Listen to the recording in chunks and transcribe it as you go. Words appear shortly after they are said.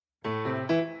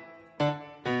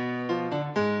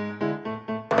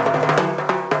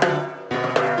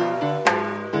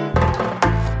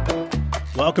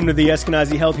Welcome to the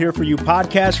Eskenazi Health Here For You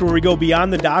podcast, where we go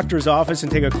beyond the doctor's office and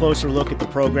take a closer look at the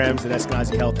programs that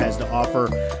Eskenazi Health has to offer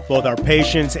both our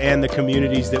patients and the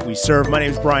communities that we serve. My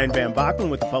name is Brian Van Bachman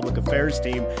with the Public Affairs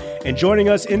team, and joining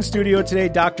us in studio today,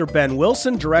 Dr. Ben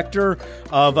Wilson, Director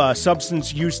of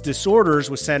Substance Use Disorders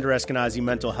with Sandra Eskenazi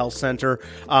Mental Health Center.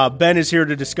 Ben is here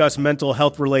to discuss mental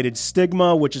health-related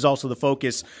stigma, which is also the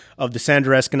focus of the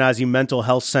Sandra Eskenazi Mental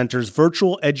Health Center's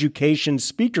virtual education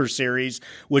speaker series,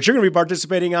 which you're going to be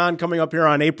participating on coming up here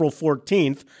on April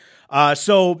 14th.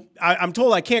 So I'm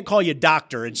told I can't call you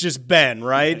doctor. It's just Ben,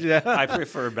 right? I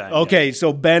prefer Ben. Okay, yeah.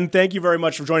 So Ben, thank you very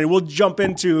much for joining. We'll jump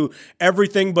into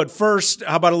everything, but first,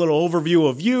 how about a little overview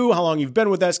of you, how long you've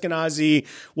been with Eskenazi,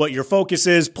 what your focus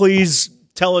is. Please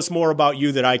tell us more about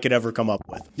you that I could ever come up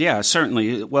with. Yeah,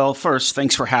 certainly. Well, first,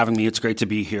 thanks for having me. It's great to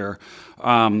be here.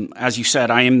 As you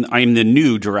said, I am the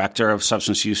new director of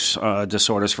substance use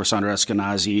disorders for Sandra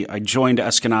Eskenazi. I joined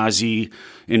Eskenazi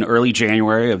in early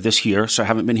January of this year, so I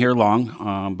haven't been here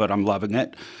long, but I'm loving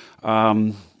it.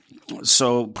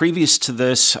 So previous to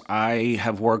this, I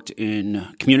have worked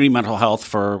in community mental health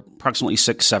for approximately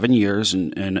 6-7 years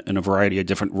in a variety of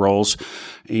different roles,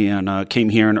 and came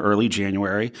here in early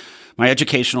January. My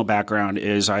educational background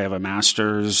is I have a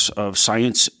master's of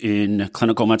science in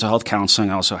clinical mental health counseling.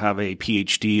 I also have a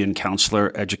PhD in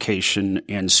counselor education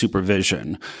and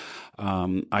supervision.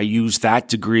 I use that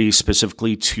degree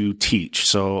specifically to teach.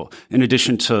 So in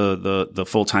addition to the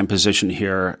full-time position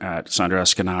here at Sandra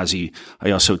Eskenazi,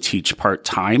 I also teach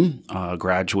part-time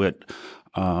graduate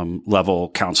level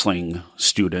counseling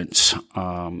students,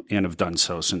 and have done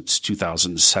so since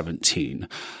 2017.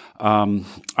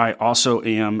 I also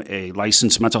am a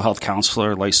licensed mental health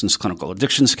counselor, licensed clinical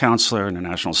addictions counselor, and a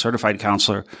national certified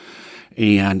counselor.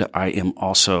 And I am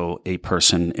also a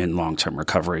person in long-term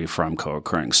recovery from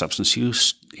co-occurring substance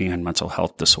use and mental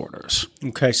health disorders.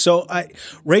 Okay, so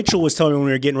Rachel was telling me when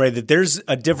we were getting ready that there's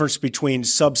a difference between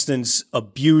substance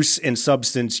abuse and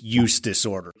substance use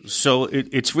disorder. So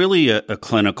it's really a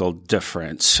clinical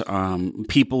difference.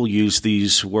 People use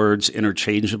these words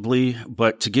interchangeably,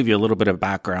 but to give you a little bit of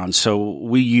background, so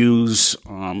we use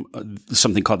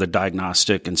something called the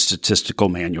Diagnostic and Statistical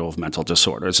Manual of Mental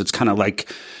Disorders. It's kind of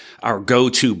like our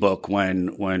go-to book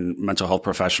when mental health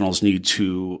professionals need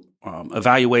to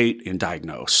evaluate and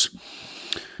diagnose.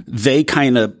 They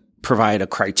kind of provide a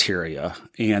criteria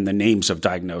and the names of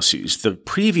diagnoses. The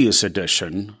previous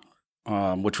edition,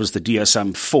 which was the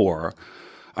DSM-4,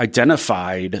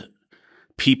 identified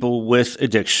people with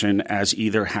addiction as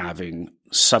either having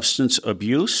substance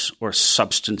abuse or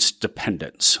substance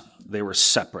dependence. They were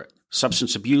separate.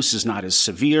 Substance abuse is not as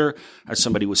severe as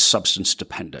somebody with substance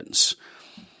dependence.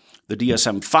 The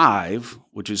DSM-5,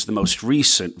 which is the most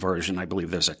recent version, I believe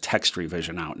there's a text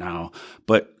revision out now,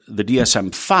 but the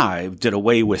DSM-5 did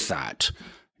away with that.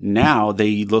 Now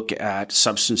they look at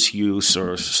substance use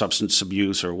or substance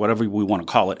abuse or whatever we want to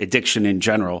call it, addiction in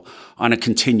general, on a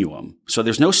continuum. So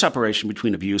there's no separation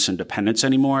between abuse and dependence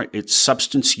anymore. It's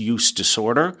substance use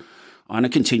disorder on a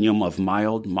continuum of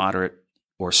mild, moderate,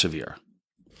 or severe.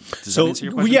 Does that answer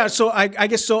your question? Yeah, so I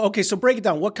guess so. Okay, so break it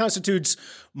down. What constitutes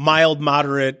mild,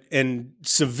 moderate, and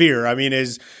severe? I mean,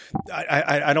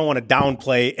 I don't want to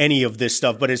downplay any of this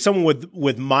stuff, but is someone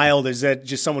with mild, is that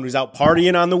just someone who's out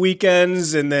partying on the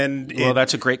weekends and then? Well,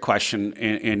 that's a great question,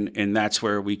 and that's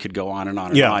where we could go on and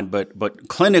on and on. But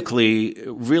clinically,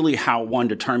 really, how one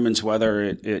determines whether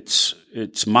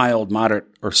it's mild, moderate,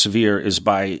 or severe is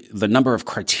by the number of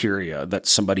criteria that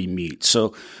somebody meets.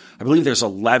 So I believe there's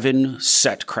 11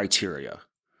 set criteria.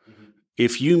 Mm-hmm.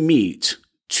 If you meet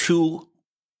two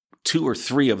or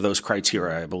three of those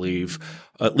criteria, I believe,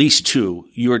 at least two,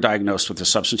 you are diagnosed with a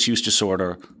substance use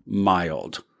disorder,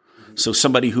 mild. Mm-hmm. So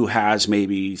somebody who has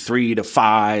maybe 3 to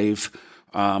 5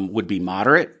 would be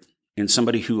moderate, and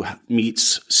somebody who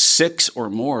meets 6 or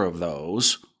more of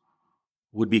those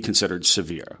would be considered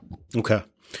severe. Okay.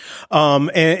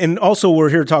 And also we're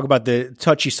here to talk about the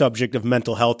touchy subject of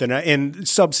mental health and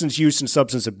substance use and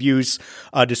substance abuse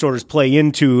disorders play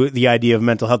into the idea of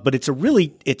mental health, but it's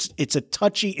a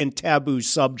touchy and taboo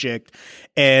subject,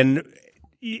 and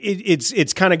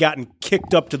it's kind of gotten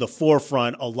kicked up to the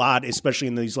forefront a lot, especially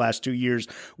in these last 2 years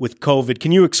with COVID.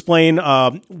 Can you explain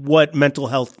what mental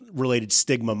health related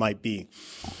stigma might be?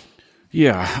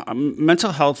 Yeah,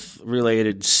 mental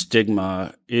health-related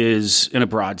stigma is, in a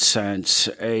broad sense,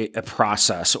 a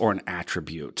process or an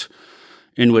attribute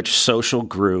in which social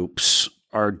groups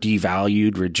are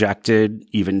devalued, rejected,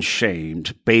 even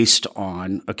shamed based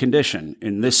on a condition.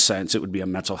 In this sense, it would be a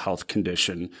mental health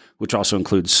condition, which also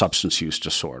includes substance use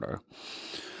disorder.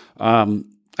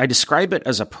 I describe it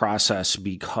as a process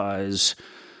because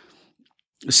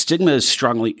Stigma is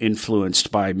strongly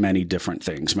influenced by many different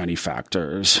things, many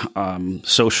factors,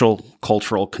 social,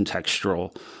 cultural,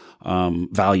 contextual,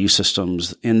 value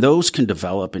systems, and those can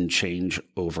develop and change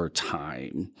over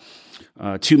time.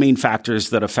 Two main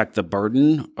factors that affect the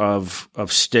burden of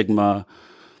stigma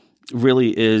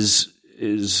really is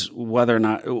whether or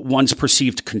not one's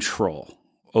perceived control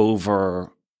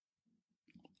over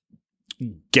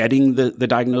getting the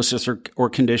diagnosis or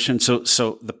condition. So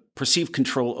the perceived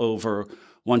control over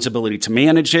one's ability to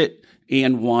manage it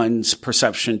and one's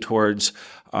perception towards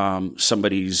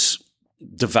somebody's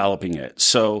developing it.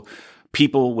 So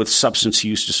people with substance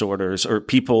use disorders, or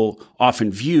people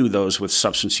often view those with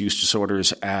substance use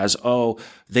disorders as, oh,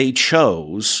 they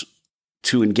chose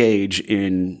to engage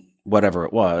in whatever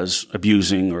it was,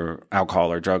 abusing or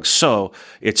alcohol or drugs, so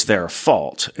it's their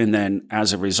fault. And then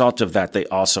as a result of that, they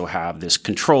also have this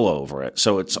control over it.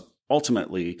 So it's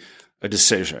ultimately a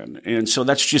decision. And so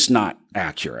that's just not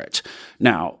accurate.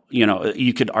 Now,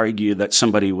 you could argue that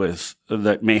somebody with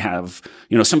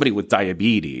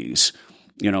diabetes,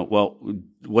 well,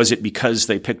 was it because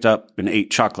they picked up and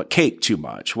ate chocolate cake too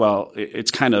much? Well,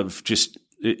 it's kind of just,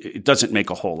 it doesn't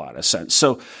make a whole lot of sense.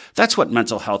 So that's what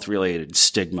mental health related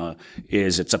stigma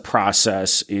is. It's a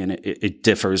process, and it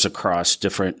differs across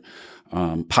different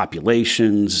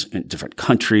populations in different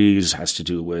countries, has to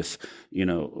do with,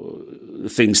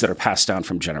 things that are passed down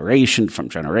from generation,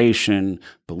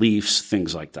 beliefs,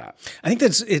 things like that. I think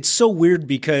it's so weird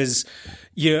because,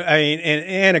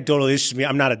 and anecdotally, this is me.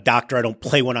 I'm not a doctor. I don't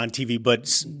play one on TV, but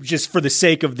just for the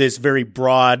sake of this very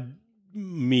broad,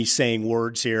 me saying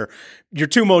words here, your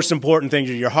two most important things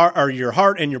are your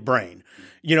heart and your brain.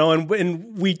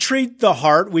 And we treat the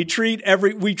heart, we treat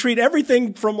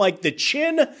everything from like the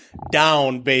chin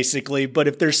down, basically. But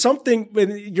if there's something,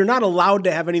 you're not allowed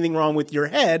to have anything wrong with your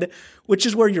head, which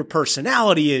is where your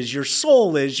personality is, your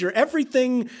soul is, your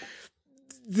everything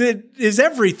that is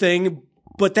everything.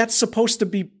 But that's supposed to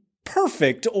be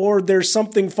perfect, or there's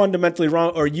something fundamentally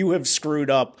wrong, or you have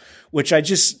screwed up, which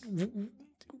just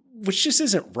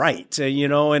isn't right,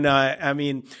 And I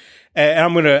mean. And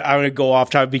I'm gonna go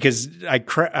off topic because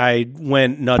I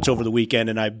went nuts over the weekend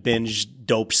and I binged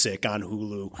Dope Sick on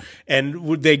Hulu,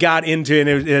 and they got into it.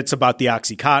 And it's about the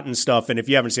OxyContin stuff. And if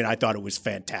you haven't seen it, I thought it was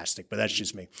fantastic. But that's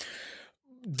just me.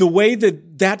 The way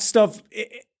that stuff,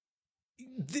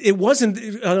 it wasn't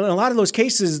in a lot of those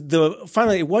cases.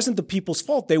 Finally, it wasn't the people's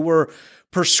fault. They were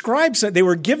prescribed, they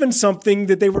were given something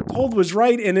that they were told was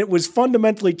right, and it was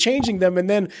fundamentally changing them. And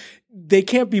then they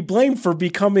can't be blamed for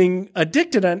becoming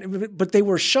addicted on, but they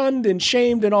were shunned and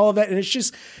shamed and all of that. And it's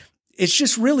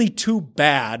just really too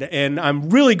bad. And I'm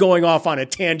really going off on a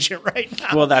tangent right now.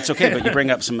 Well, that's okay, but you bring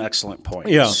up some excellent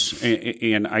points. Yeah.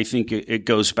 And I think it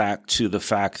goes back to the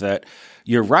fact that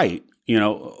you're right.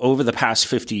 Over the past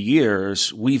 50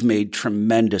 years, we've made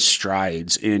tremendous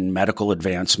strides in medical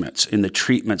advancements, in the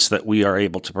treatments that we are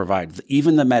able to provide,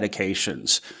 even the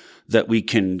medications that we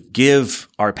can give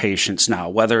our patients now,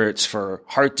 whether it's for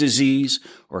heart disease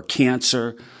or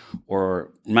cancer or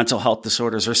mental health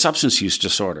disorders or substance use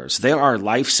disorders. There are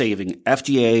life-saving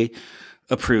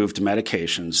FDA-approved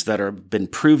medications that have been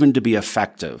proven to be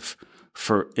effective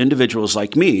for individuals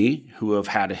like me who have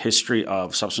had a history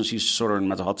of substance use disorder and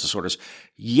mental health disorders,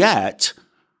 yet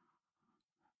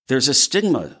there's a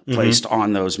stigma placed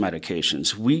on those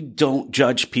medications. We don't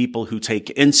judge people who take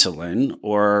insulin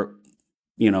or,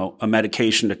 a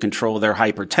medication to control their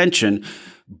hypertension,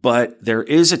 but there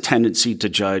is a tendency to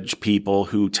judge people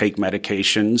who take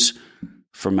medications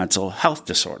for mental health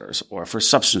disorders or for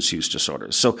substance use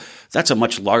disorders. So that's a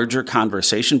much larger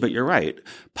conversation, but you're right.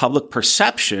 Public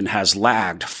perception has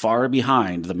lagged far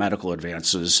behind the medical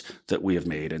advances that we have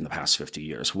made in the past 50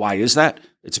 years. Why is that?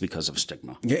 It's because of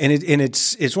stigma. Yeah, and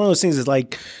it's one of those things. Is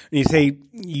like you say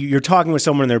you're talking with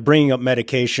someone and they're bringing up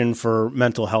medication for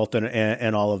mental health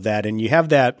and all of that, and you have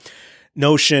that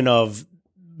notion of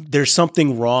there's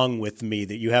something wrong with me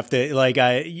that you have to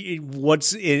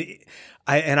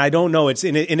and I don't know. It's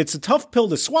a tough pill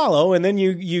to swallow. And then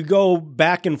you go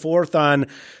back and forth on,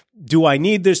 do I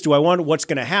need this? Do I want it? What's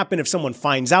going to happen if someone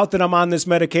finds out that I'm on this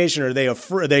medication? Are they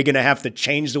going to have to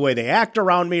change the way they act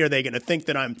around me? Are they going to think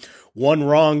that I'm one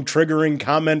wrong triggering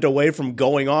comment away from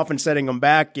going off and setting them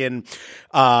back? And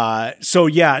I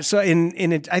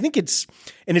think it's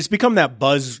become that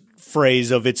buzz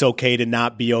phrase of it's okay to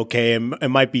not be okay. And it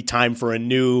might be time for a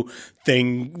new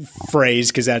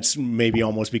phrase, because that's maybe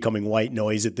almost becoming white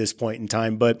noise at this point in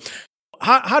time. But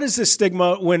how does this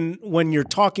stigma, when you're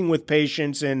talking with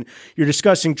patients and you're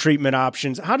discussing treatment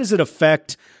options, how does it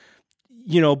affect,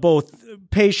 both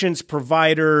patients,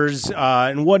 providers,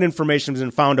 and what information has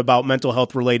been found about mental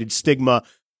health related stigma?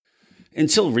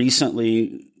 until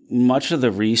recently, much of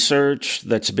the research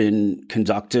that's been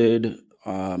conducted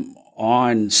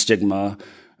on stigma,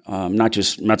 not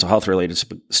just mental health related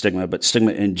stigma, but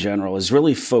stigma in general, is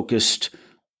really focused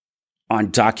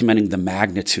on documenting the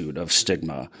magnitude of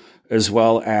stigma, as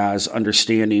well as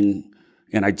understanding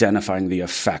and identifying the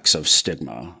effects of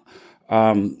stigma.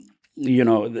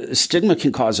 Stigma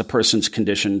can cause a person's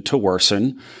condition to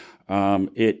worsen. And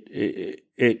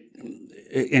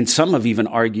some have even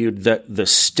argued that the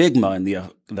stigma and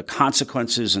the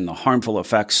consequences and the harmful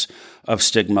effects of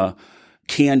stigma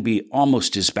can be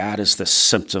almost as bad as the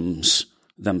symptoms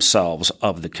themselves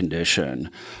of the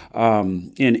condition.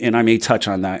 And I may touch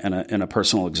on that in a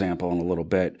personal example in a little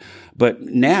bit. But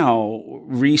now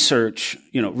research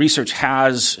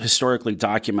has historically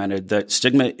documented that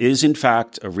stigma is in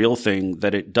fact a real thing,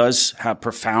 that it does have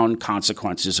profound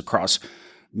consequences across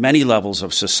many levels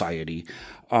of society,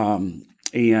 and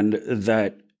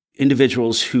that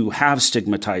individuals who have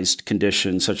stigmatized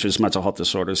conditions such as mental health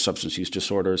disorders, substance use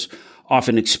disorders,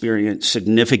 often experience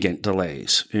significant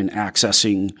delays in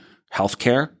accessing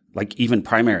healthcare, like even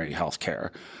primary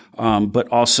healthcare, but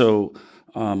also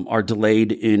are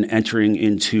delayed in entering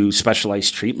into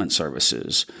specialized treatment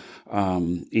services.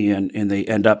 And they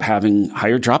end up having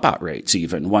higher dropout rates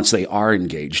even once they are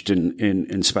engaged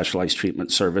in specialized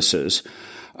treatment services.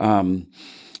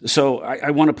 So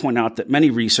I want to point out that many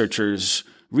researchers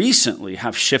recently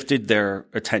have shifted their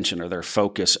attention or their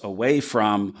focus away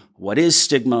from what is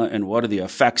stigma and what are the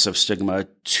effects of stigma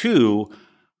to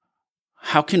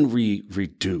how can we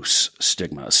reduce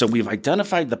stigma. So we've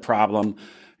identified the problem.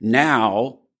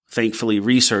 Now, thankfully,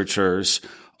 researchers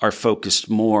are focused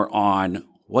more on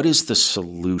what is the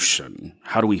solution?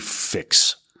 How do we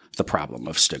fix the problem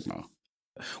of stigma?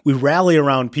 We rally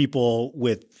around people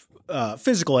with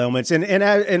physical ailments,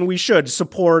 and we should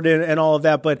support and all of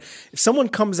that. But if someone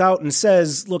comes out and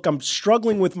says, "Look, I'm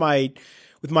struggling with my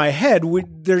head,"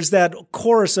 there's that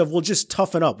chorus of, "Well, just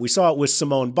toughen up." We saw it with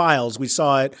Simone Biles. We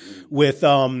saw it with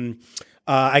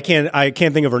I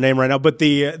can't think of her name right now, but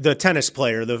the tennis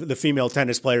player, the female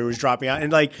tennis player who was dropping out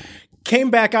and came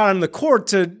back out on the court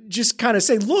to just kind of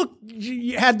say, "Look,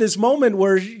 you had this moment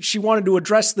where she wanted to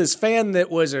address this fan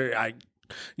that was I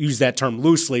use that term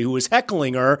loosely, who was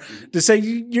heckling her, to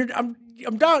say,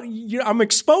 I'm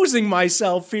exposing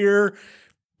myself here.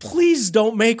 Please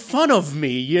don't make fun of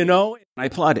me," I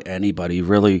applaud anybody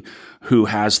really who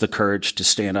has the courage to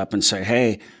stand up and say,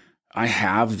 "Hey, I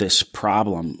have this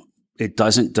problem. It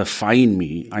doesn't define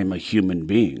me. I'm a human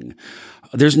being."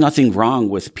 There's nothing wrong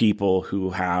with people who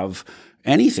have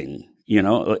anything,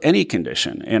 any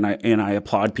condition. And I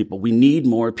applaud people. We need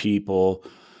more people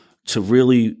to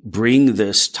really bring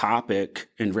this topic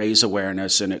and raise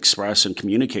awareness and express and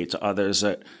communicate to others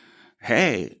that,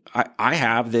 hey, I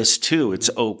have this too. It's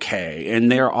okay.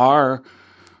 And there are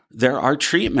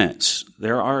treatments.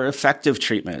 There are effective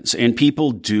treatments, and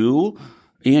people do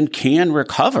and can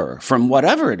recover from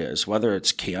whatever it is, whether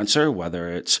it's cancer, whether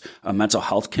it's a mental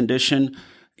health condition,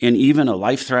 and even a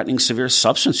life-threatening severe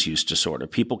substance use disorder.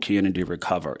 People can and do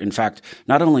recover. In fact,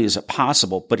 not only is it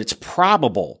possible, but it's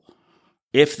probable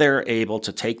if they're able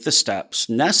to take the steps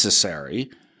necessary,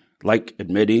 like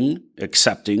admitting,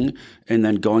 accepting, and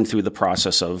then going through the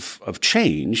process of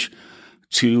change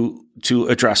to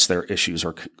address their issues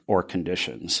or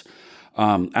conditions.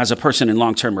 As a person in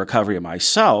long-term recovery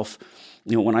myself,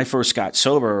 when I first got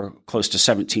sober close to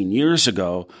 17 years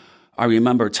ago, I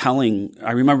remember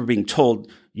being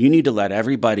told, you need to let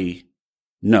everybody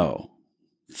know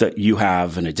that you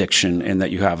have an addiction and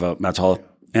that you have a mental health.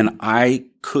 And I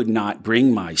could not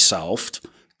bring myself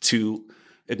to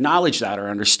acknowledge that or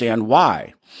understand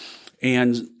why.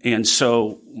 And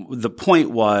so the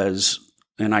point was,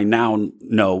 and I now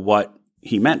know what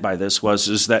he meant by this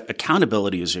is that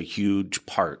accountability is a huge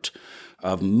part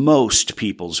of most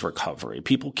people's recovery.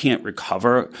 People can't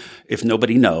recover if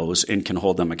nobody knows and can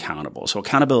hold them accountable. So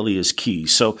accountability is key.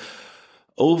 So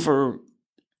over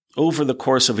the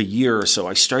course of a year or so,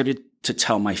 I started to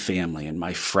tell my family and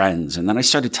my friends. And then I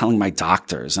started telling my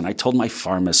doctors, and I told my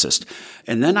pharmacist.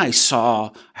 And then I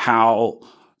saw how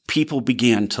people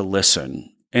began to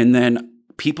listen. And then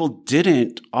people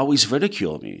didn't always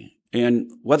ridicule me.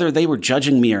 And whether they were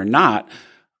judging me or not,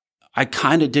 I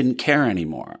kind of didn't care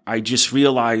anymore. I just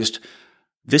realized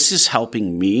this is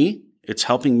helping me. It's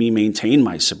helping me maintain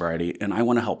my sobriety, and I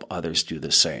want to help others do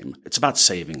the same. It's about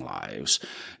saving lives.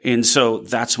 And so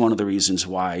that's one of the reasons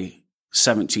why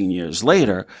 17 years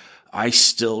later, I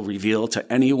still reveal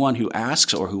to anyone who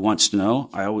asks or who wants to know.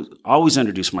 I always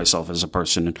introduce myself as a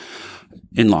person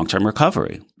in long-term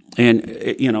recovery. And,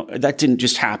 that didn't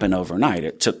just happen overnight.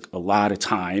 It took a lot of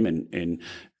time and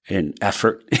and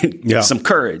effort and some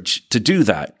courage to do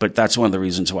that. But that's one of the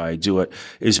reasons why I do it,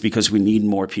 is because we need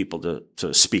more people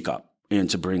to speak up and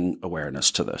to bring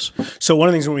awareness to this. So one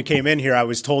of the things when we came in here, I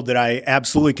was told that I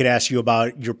absolutely could ask you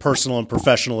about your personal and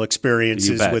professional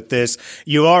experiences with this.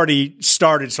 You already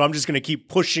started, so I'm just going to keep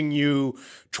pushing you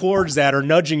towards that or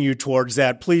nudging you towards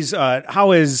that. Please,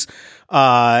 how has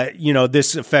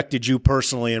this affected you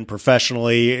personally and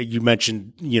professionally? You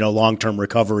mentioned, long-term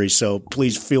recovery, so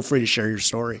please feel free to share your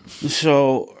story.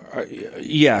 So,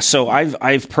 so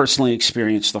I've personally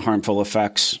experienced the harmful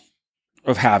effects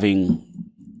of having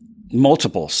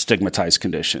multiple stigmatized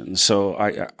conditions. So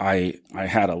I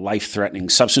had a life-threatening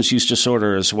substance use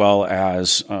disorder as well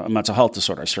as a mental health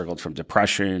disorder. I struggled from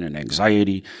depression and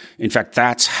anxiety. In fact,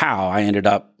 that's how I ended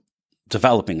up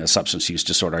developing a substance use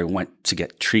disorder. I went to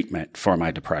get treatment for my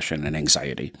depression and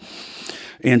anxiety.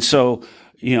 And so,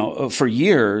 for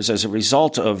years, as a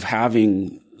result of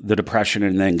having the depression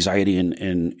and the anxiety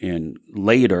and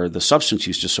later the substance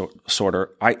use disorder,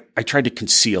 I tried to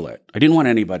conceal it. I didn't want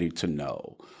anybody to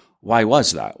know. Why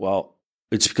was that? Well,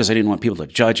 it's because I didn't want people to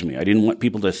judge me. I didn't want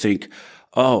people to think,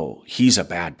 oh, he's a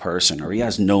bad person, or he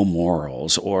has no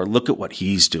morals, or look at what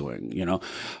he's doing,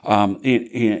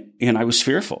 and I was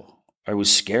fearful. I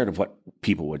was scared of what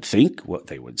people would think, what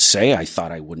they would say. I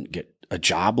thought I wouldn't get a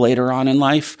job later on in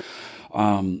life.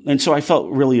 And so I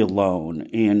felt really alone.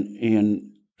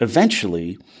 And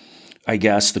eventually, I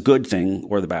guess the good thing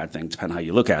or the bad thing, depending on how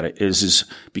you look at it, is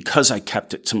because I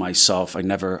kept it to myself, I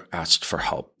never asked for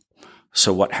help.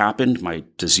 So what happened? My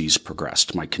disease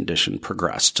progressed. My condition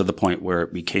progressed to the point where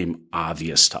it became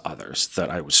obvious to others that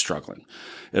I was struggling.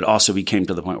 It also became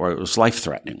to the point where it was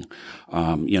life-threatening.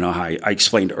 I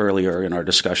explained earlier in our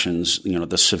discussions,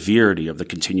 the severity of the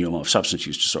continuum of substance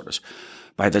use disorders.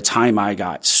 By the time I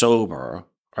got sober,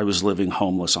 I was living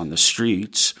homeless on the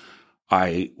streets.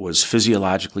 I was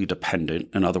physiologically dependent.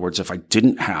 In other words, if I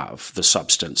didn't have the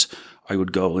substance, I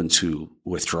would go into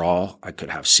withdrawal. I could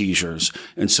have seizures.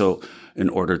 And so in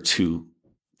order to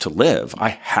live, I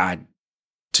had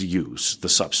to use the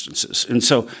substances. And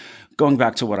so going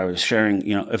back to what I was sharing,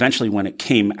 eventually when it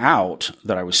came out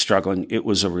that I was struggling, it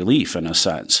was a relief in a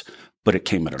sense, but it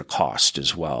came at a cost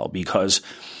as well, because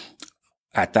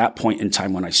at that point in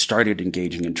time when I started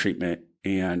engaging in treatment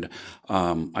and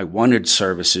I wanted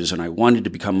services and I wanted to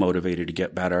become motivated to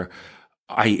get better,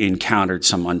 I encountered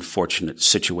some unfortunate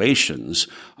situations.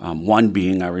 One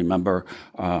being, I remember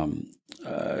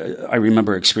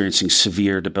experiencing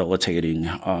severe, debilitating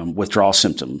withdrawal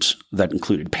symptoms that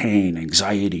included pain,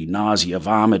 anxiety, nausea,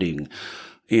 vomiting,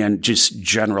 and just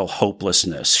general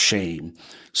hopelessness, shame.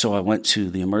 So I went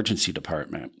to the emergency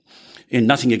department. And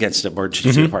nothing against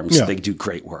emergency departments. Yeah. They do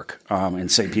great work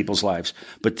and save people's lives.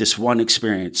 But this one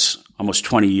experience almost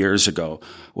 20 years ago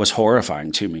was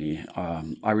horrifying to me.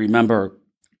 I remember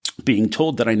being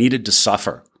told that I needed to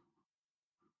suffer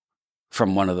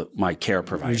from one of my care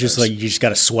providers. You just got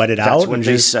to sweat it out. That's what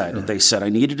they said. They said I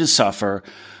needed to suffer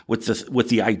with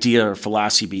the idea or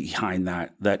philosophy behind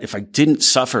that if I didn't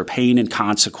suffer pain and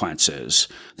consequences,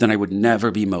 then I would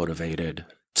never be motivated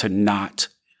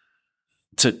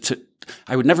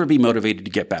I would never be motivated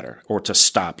to get better or to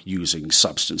stop using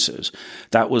substances.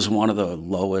 That was one of the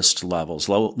lowest levels,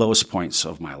 lowest points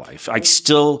of my life. I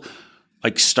still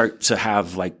start to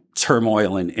have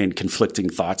turmoil and conflicting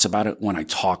thoughts about it when I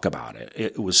talk about it.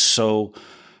 It was so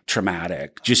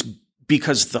traumatic just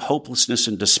because the hopelessness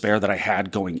and despair that I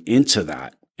had going into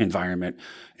that environment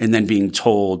and then being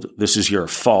told, this is your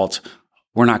fault.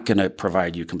 We're not going to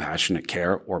provide you compassionate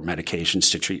care or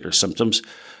medications to treat your symptoms,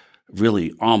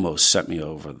 really almost sent me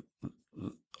over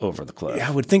the cliff. Yeah,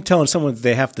 I would think telling someone that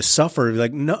they have to suffer,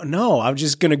 no, I'm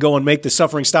just going to go and make the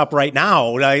suffering stop right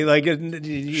now.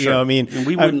 Sure.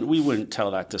 And we wouldn't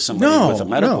tell that to somebody with a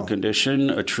medical condition,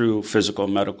 a true physical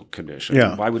medical condition.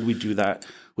 Yeah. Why would we do that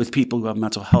with people who have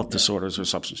mental health disorders or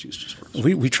substance use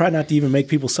disorders? We try not to even make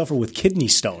people suffer with kidney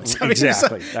stones.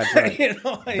 Exactly. That's right.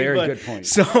 Very good point.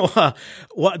 So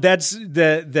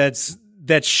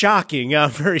that's shocking.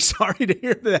 I'm very sorry to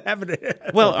hear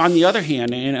that. Well, on the other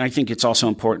hand, and I think it's also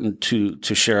important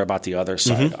to share about the other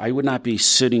side, I would not be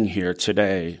sitting here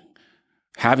today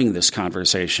having this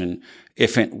conversation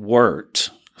if it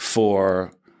weren't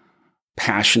for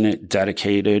passionate,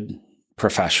 dedicated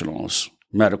professionals,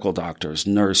 medical doctors,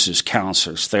 nurses,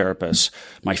 counselors, therapists,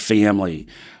 my family,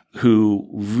 who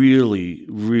really,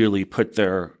 really put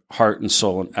their heart and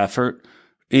soul and effort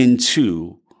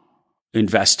into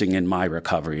investing in my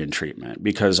recovery and treatment,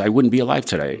 because I wouldn't be alive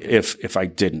today if I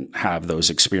didn't have those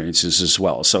experiences as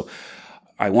well. So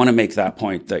I want to make that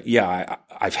point that,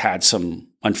 I've had some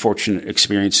unfortunate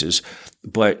experiences,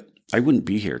 but I wouldn't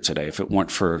be here today if it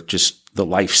weren't for just the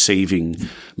life-saving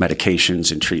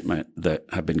medications and treatment that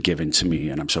have been given to me,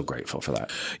 and I'm so grateful for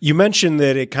that. You mentioned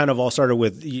that it kind of all started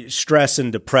with stress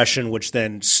and depression, which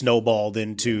then snowballed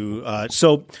into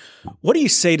so what do you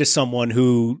say to someone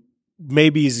who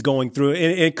maybe is going through,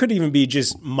 and it could even be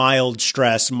just mild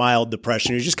stress, mild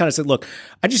depression, you just kind of said, look,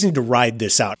 I just need to ride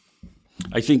this out?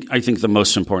 I think the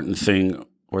most important thing,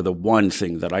 or the one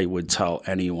thing that I would tell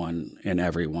anyone and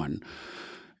everyone,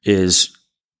 is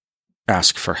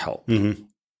ask for help. Mm-hmm.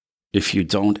 If you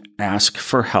don't ask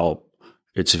for help,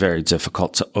 it's very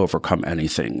difficult to overcome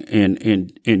anything.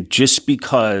 And just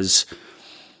because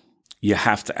you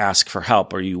have to ask for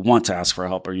help, or you want to ask for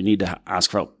help, or you need to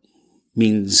ask for help,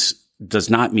 does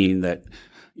not mean that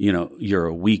you're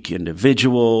a weak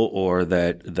individual, or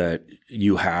that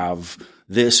you have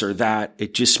this or that.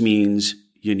 It just means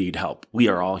you need help. We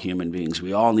are all human beings.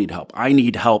 We all need help. I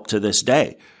need help to this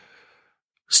day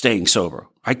staying sober.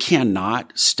 I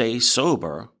cannot stay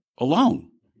sober alone.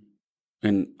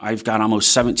 And I've got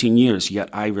almost 17 years, yet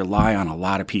I rely on a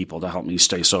lot of people to help me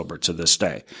stay sober to this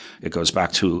day. It goes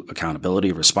back to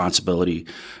accountability, responsibility,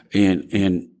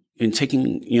 and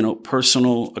taking,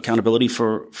 personal accountability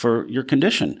for your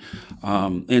condition.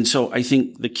 And so I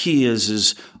think the key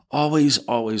is always,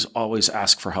 always, always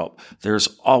ask for help. There's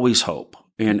always hope.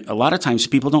 And a lot of times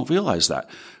people don't realize that.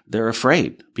 They're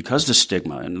afraid because of the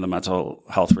stigma and the mental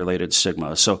health related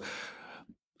stigma. So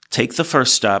take the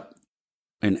first step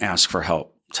and ask for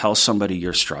help. Tell somebody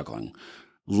you're struggling.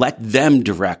 Let them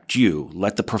direct you.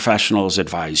 Let the professionals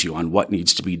advise you on what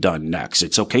needs to be done next.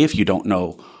 It's okay if you don't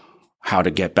know how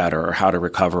to get better, or how to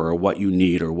recover, or what you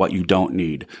need or what you don't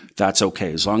need. That's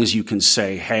okay. As long as you can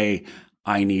say, hey,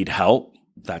 I need help,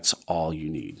 that's all you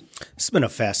need. It's been a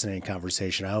fascinating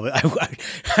conversation.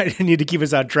 I need to keep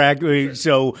us on track,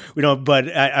 so we don't. But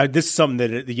this is something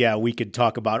that we could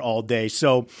talk about all day.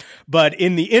 So, but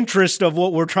in the interest of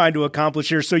what we're trying to accomplish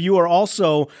here, so you are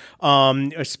also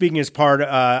speaking as part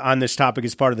on this topic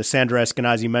as part of the Sandra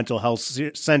Eskenazi Mental Health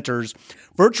Center's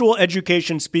Virtual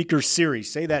Education Speaker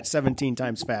Series. Say that 17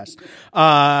 times fast.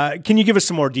 Can you give us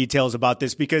some more details about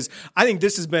this? Because I think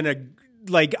this has been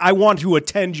I want to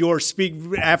attend your speak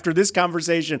after this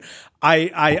conversation.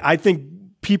 I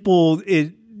think people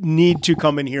need to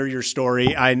come and hear your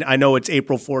story. I know it's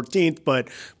April 14th, but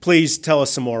please tell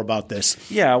us some more about this.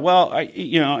 Yeah, well,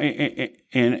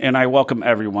 and I welcome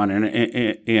everyone,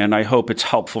 and I hope it's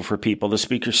helpful for people. The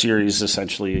speaker series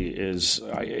essentially is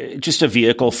just a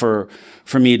vehicle for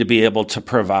me to be able to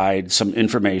provide some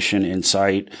information,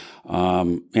 insight,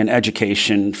 and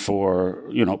education for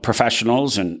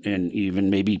professionals and even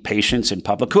maybe patients and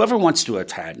public, whoever wants to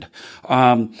attend.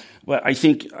 But I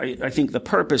think the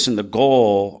purpose and the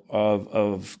goal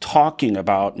of talking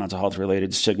about mental health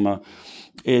related stigma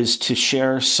is to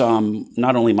share some,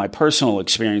 not only my personal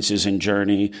experiences and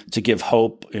journey, to give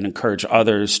hope and encourage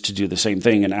others to do the same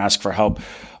thing and ask for help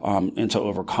and to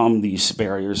overcome these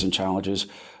barriers and challenges,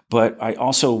 but I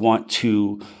also want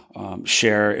to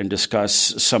share and discuss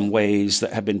some ways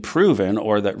that have been proven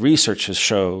or that research has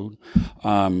showed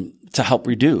to help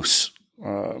reduce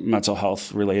mental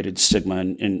health related stigma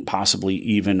and possibly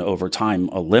even over time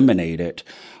eliminate it.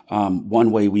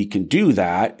 One way we can do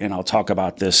that, and I'll talk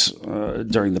about this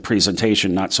during the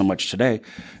presentation, not so much today,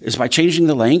 is by changing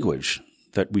the language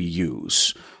that we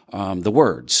use, the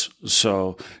words.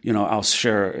 So, I'll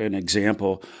share an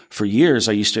example. For years,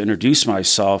 I used to introduce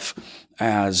myself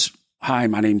as, hi,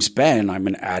 my name's Ben. I'm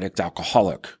an addict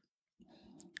alcoholic.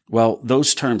 Well,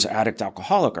 those terms, addict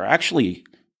alcoholic, are actually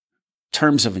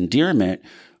terms of endearment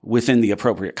within the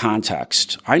appropriate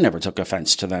context. I never took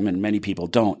offense to them, and many people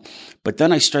don't. But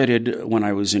then I started, when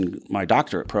I was in my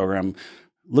doctorate program,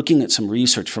 looking at some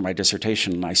research for my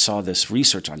dissertation, and I saw this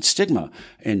research on stigma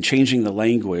and changing the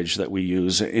language that we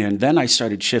use. And then I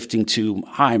started shifting to,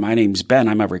 hi, my name's Ben.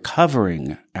 I'm a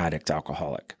recovering addict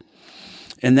alcoholic.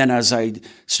 And then as I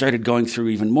started going through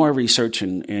even more research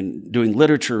and doing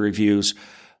literature reviews,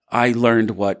 I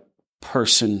learned what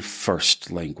person-first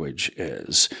language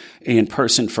is. And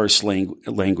person-first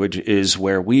language is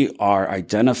where we are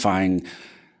identifying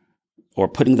or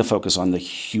putting the focus on the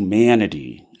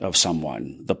humanity of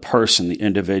someone, the person, the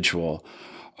individual,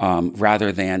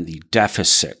 rather than the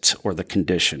deficit or the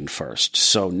condition first.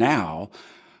 So now,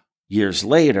 years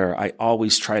later, I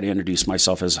always try to introduce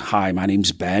myself as, hi, my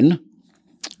name's Ben.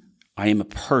 I am a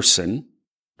person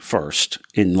first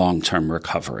in long-term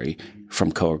recovery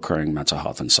from co-occurring mental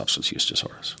health and substance use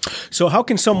disorders. So how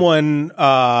can someone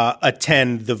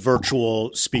attend the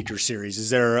virtual speaker series? Is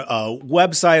there a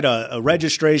website, a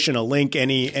registration, a link,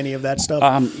 any of that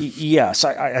stuff? Yes,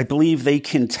 I believe they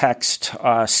can text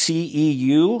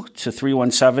CEU to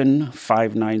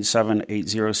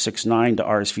 317-597-8069 to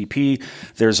RSVP.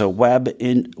 There's a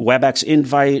WebEx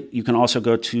invite. You can also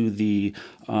go to the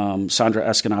Sandra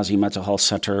Eskenazi Mental Health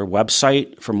Center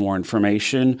website for more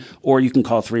information, or you can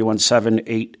call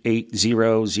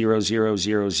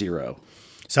 317-880-0000.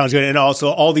 Sounds good. And also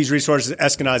all these resources,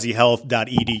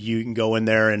 eskenazihealth.edu, you can go in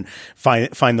there and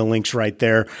find the links right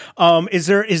there. Is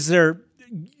there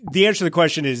the answer to the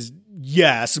question is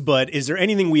yes, but is there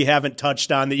anything we haven't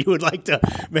touched on that you would like to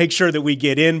make sure that we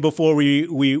get in before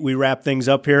we wrap things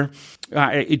up here?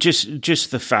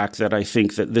 Just the fact that I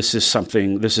think that this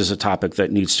is a topic that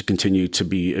needs to continue to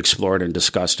be explored and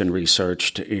discussed and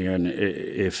researched. And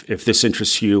if this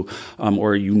interests you,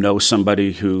 or you know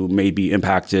somebody who may be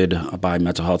impacted by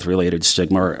mental health related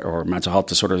stigma or mental health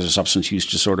disorders or substance use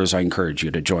disorders, I encourage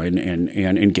you to join and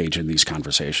engage in these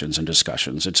conversations and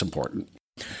discussions. It's important.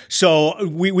 So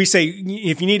we say,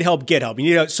 if you need help, get help.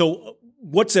 So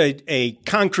what's a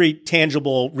concrete,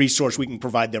 tangible resource we can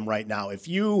provide them right now? If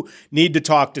you need to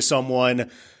talk to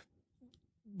someone,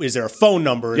 is there a phone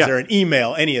number? Is there an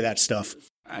email? Any of that stuff?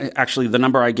 Actually, the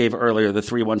number I gave earlier, the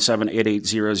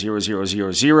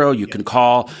 317-880-0000, you can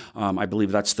call. I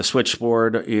believe that's the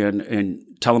switchboard, and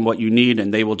tell them what you need,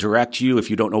 and they will direct you. If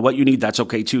you don't know what you need, that's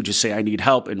okay too. Just say, I need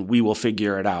help, and we will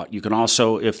figure it out. You can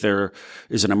also, if there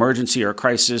is an emergency or a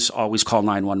crisis, always call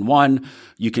 911.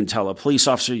 You can tell a police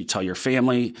officer, you tell your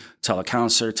family, tell a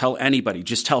counselor, tell anybody.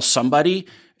 Just tell somebody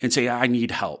and say, I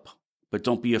need help, but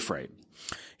don't be afraid.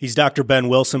 He's Dr. Ben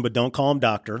Wilson, but don't call him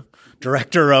doctor.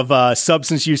 Director of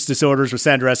Substance Use Disorders with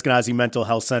Sandra Eskenazi Mental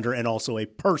Health Center, and also a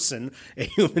person, a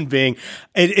human being.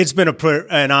 It's been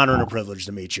an honor and a privilege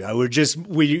to meet you.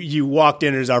 You walked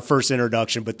in as our first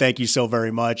introduction, but thank you so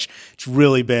very much. It's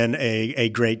really been a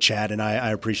great chat, and I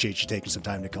appreciate you taking some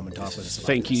time to come and talk with us about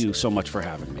Thank you so much for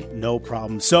having me. No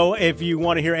problem. So if you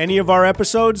want to hear any of our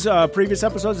episodes, previous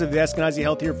episodes of the Eskenazi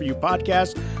Health Here For You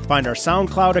podcast, find our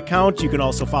SoundCloud account. You can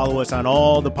also follow us on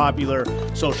all the popular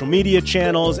social media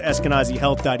channels,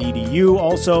 eskenazihealth.edu.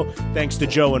 Also, thanks to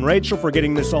Joe and Rachel for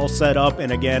getting this all set up.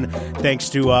 And again, thanks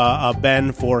to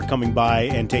Ben for coming by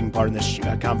and taking part in this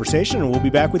conversation. And we'll be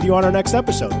back with you on our next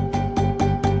episode.